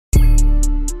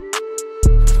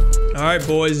All right,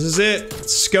 boys, this is it.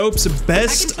 Scope's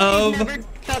best of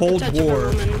Cold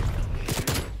War.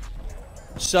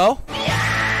 So?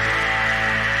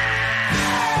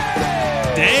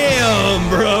 Damn,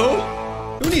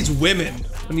 bro. Who needs women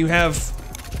when you have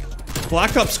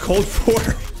Black Ops Cold War?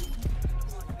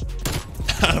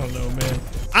 I don't know, man.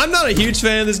 I'm not a huge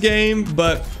fan of this game,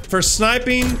 but for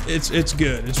sniping, it's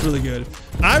good. It's really good.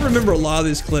 I remember a lot of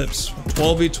these clips.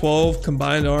 12v12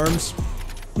 combined arms.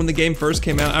 When the game first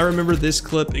came out, I remember this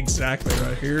clip exactly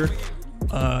right here.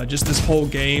 Just this whole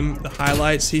game, the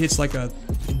highlights. He hits like a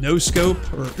no scope,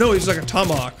 or no, he's like a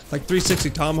tomahawk, like 360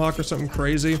 tomahawk or something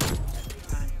crazy.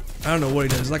 I don't know what he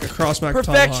does. It's like a cross-mac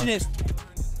tomahawk. Perfectionist.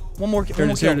 One more Here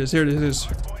it is.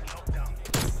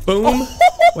 Boom.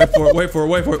 Wait for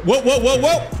it.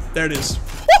 Whoa. There it is.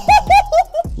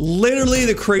 Literally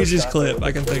the craziest clip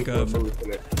I can think of.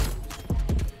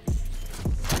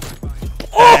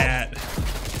 That.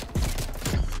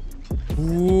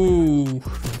 Ooh.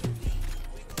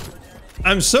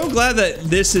 I'm so glad that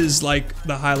this is like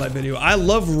the highlight video. I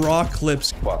love raw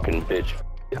clips. Fucking bitch.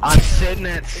 I'm sitting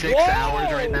at 6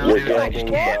 hours right now, dude. Like,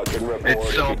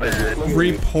 it's so bad.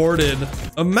 Reported.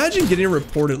 Imagine getting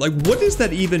reported. Like, what does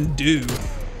that even do?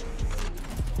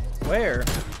 Where?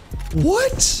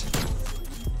 What?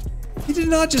 He did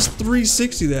not just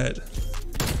 360 that.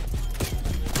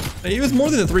 And he was more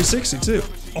than a 360 too.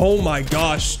 Oh my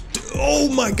gosh. Oh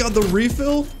my god, the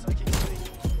refill?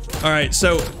 Alright,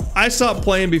 so I stopped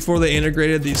playing before they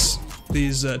integrated these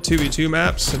 2v2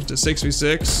 maps into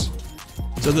 6v6.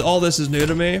 So all this is new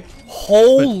to me.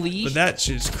 Holy. But that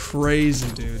shit's crazy,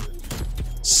 dude.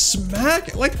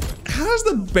 Smack. Like, how does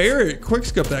the Barrett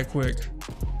quickscope that quick?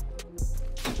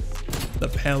 The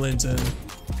Pellington.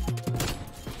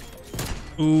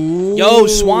 Ooh. Yo,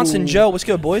 Swanson Joe, what's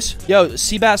good, boys? Yo,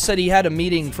 Seabass said he had a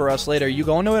meeting for us later. You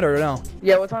going to it or no?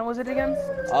 Yeah, what time was it again?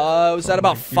 It was at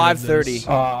about 5:30.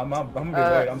 I'm gonna be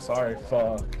late. I'm sorry.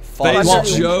 Fuck.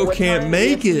 FaZe Joe can't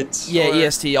make it. Yeah,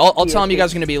 EST. I'll tell him you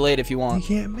guys are gonna be late if you want.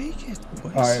 He can't make it.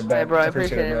 Boys. All right, Hey, bro, I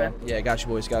appreciate it, man. Yeah, got you,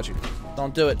 boys. Got you.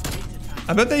 Don't do it.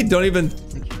 I bet they don't even.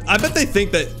 I bet they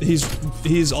think that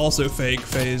he's also fake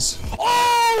FaZe.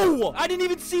 Oh! I didn't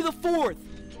even see the fourth.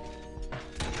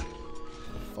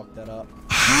 Fuck that up.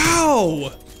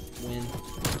 How? Win.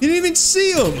 You didn't even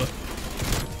see him.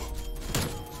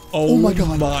 Oh my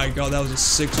god. My god, that was a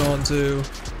 6-on too.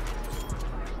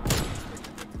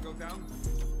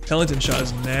 Pellington shot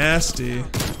is nasty.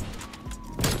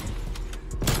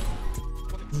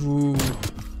 Ooh.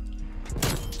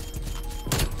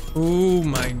 Ooh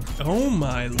my, oh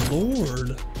my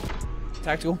lord.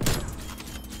 Tactical.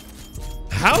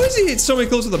 How has he hit so many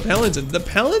kills with the Pellington? The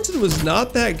Pellington was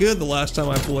not that good the last time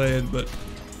I played, but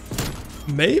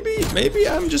maybe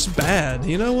I'm just bad.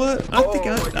 You know what? I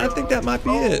think that might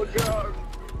be it.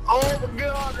 Oh my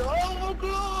god! Oh my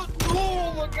god!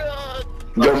 Oh my god!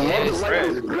 Your mother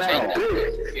like this black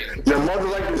dick. Your mother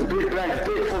like this big black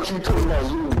dick. What you talking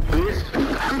about, you bitch?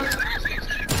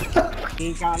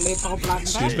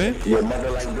 Excuse me? Your mother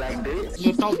like black dick?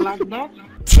 Little black duck?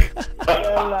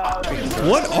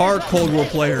 What are Cold War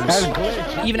players?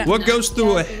 Even What goes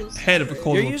through a head of a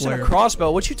Cold you're War using player? a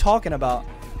crossbow. What you talking about?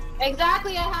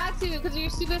 Exactly, I had to, because you're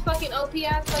stupid fucking OP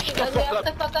ass fucking ugly ass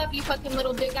the fuck up, you fucking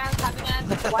little big ass having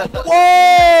ass white boy.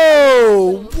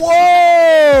 Whoa!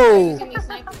 Whoa!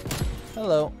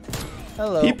 Hello.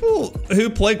 Hello. People who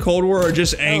play Cold War are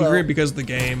just angry Hello. because of the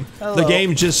game. Hello. The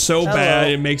game's just so Hello. bad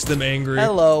it makes them angry.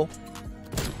 Hello.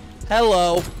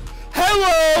 Hello.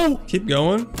 Hello. Keep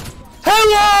going.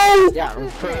 Hello. Yeah,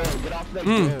 get off that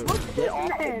dude. Get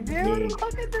off Man, dude,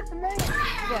 look at this man.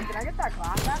 Look, can I get that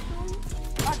class back to him?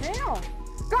 God damn!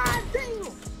 God damn!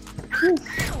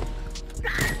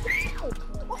 God damn!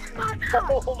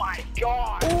 Oh my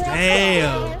god!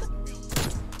 Damn.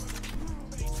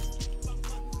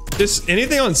 Just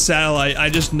anything on satellite, I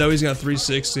just know he's gonna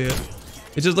 360 it.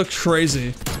 It just looks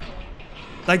crazy.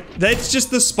 Like, that's just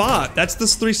the spot. That's the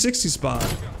 360 spot.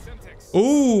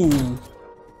 Ooh.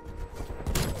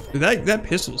 Dude, that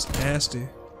pistol's nasty.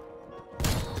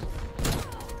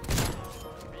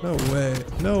 No way.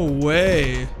 No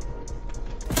way.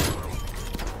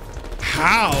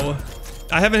 How?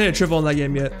 I haven't hit a triple in that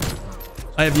game yet.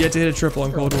 I have yet to hit a triple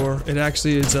on Cold War. It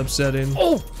actually is upsetting.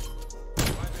 Oh!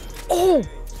 Oh!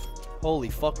 Holy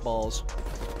fuck balls.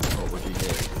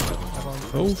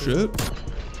 Oh shit.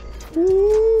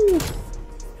 Woo.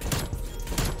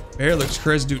 Bear looks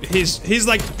crazy, dude. He's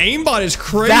like aimbot is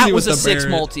crazy. That was with a the 6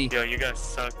 Barrett. multi. Yo, you guys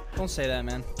suck. Don't say that,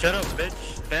 man. Shut up,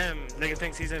 bitch. Bam. Nigga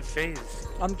thinks he's in FaZe.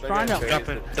 I'm trying to.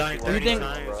 Dropping, dying 30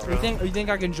 times, bro. You think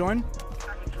I can join?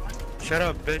 Shut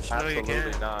up, bitch. No, you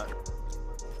can't. Not.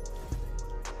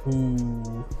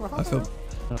 Ooh, I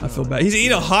feel bad. He's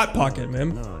eating a hot pocket,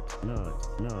 man.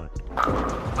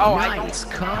 Oh, nice.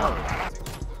 Come.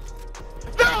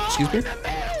 Excuse me,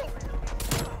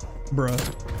 bruh.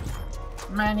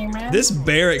 This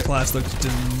Barrett class looks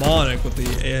demonic with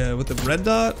the red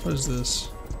dot. What is this?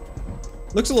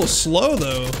 Looks a little slow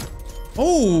though.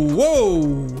 Oh,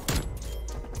 whoa!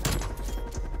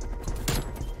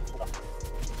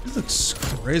 It looks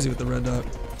crazy with the red dot.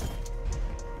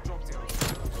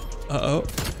 Uh-oh,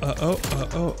 uh-oh,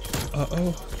 uh-oh,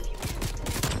 uh-oh,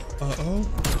 uh-oh.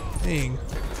 Dang.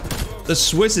 The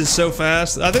Swiss is so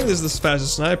fast. I think this is the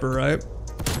fastest sniper, right?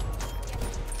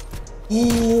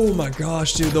 Oh my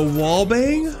gosh, dude, the wall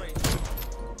bang?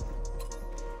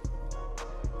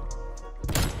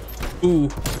 Ooh,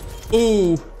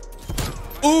 ooh,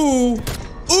 ooh,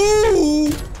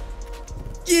 ooh!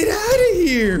 Get out of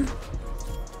here!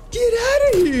 Get out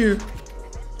of here!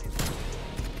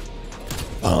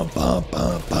 Bum, bum,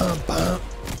 bum, bum, bum.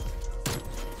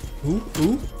 Ooh,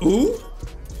 ooh, ooh.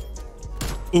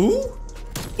 Ooh.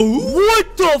 Ooh.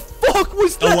 What the fuck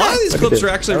was that? A lot of these clips are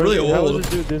actually really How is old. this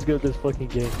dude this good at this fucking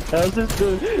game? How is this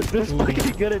dude this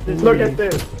fucking good at this Look game? at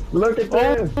this. Look at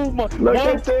this. Oh my, Look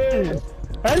at this.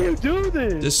 How do you do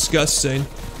this? Disgusting.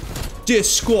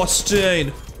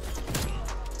 Disgusting.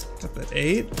 Got that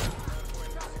 8.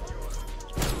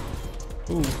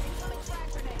 Ooh.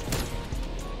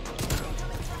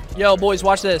 Yo, boys,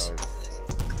 watch this.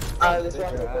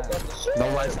 No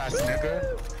life has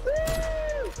nigga.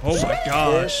 Oh my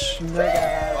gosh. Ooh.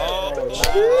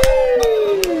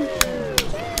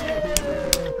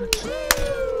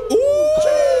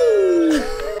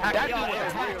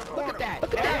 Look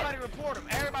at that. Everybody report him.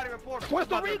 Everybody report him. Where's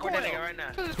the recoil? Right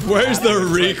now. Where's the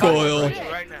recoil?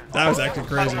 Right now. That was acting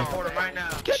crazy. Report him right now.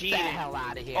 Get the hell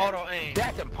out of here. Auto aim.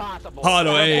 That's impossible.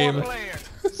 Auto aim.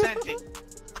 Sent it.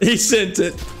 He sent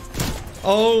it.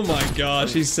 Oh my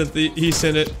gosh, he sent it. He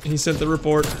sent the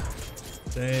report.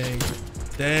 Dang.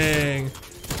 Dang.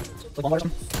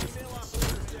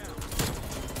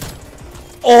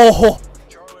 Oh!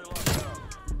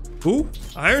 Ooh,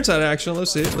 Ironside action.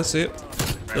 Let's see it. Let's see it.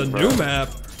 The new map.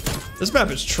 This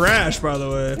map is trash, by the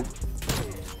way.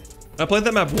 I played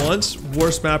that map once.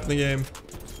 Worst map in the game.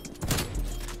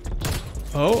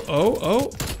 Oh, oh,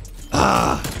 oh.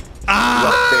 Ah!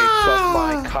 Ah! They suck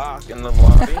my cock in the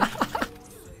lobby.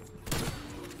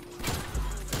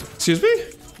 Excuse me?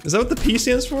 Is that what the P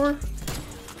stands for?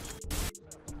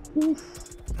 Oof.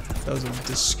 That was a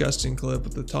disgusting clip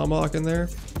with the tomahawk in there.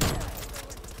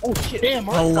 Oh shit. Damn,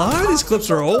 A lot of these clips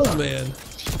are old, man.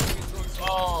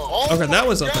 Okay, that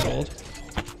was not that old.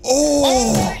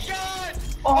 Oh!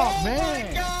 Oh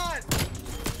man.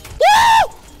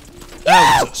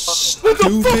 That was a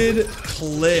stupid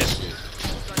clip.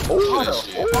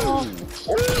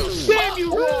 Damn you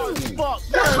wrong, fuck.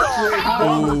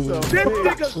 This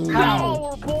nigga's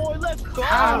power, boy. Let's go.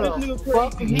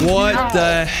 What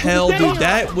the hell, dude?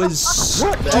 That was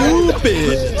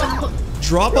stupid.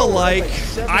 Drop a like.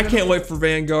 I can't wait for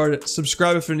Vanguard.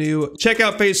 Subscribe if you're new. Check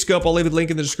out FaZe Scope. I'll leave a link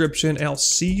in the description. And I'll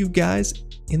see you guys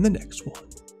in the next one.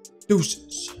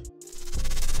 Deuces.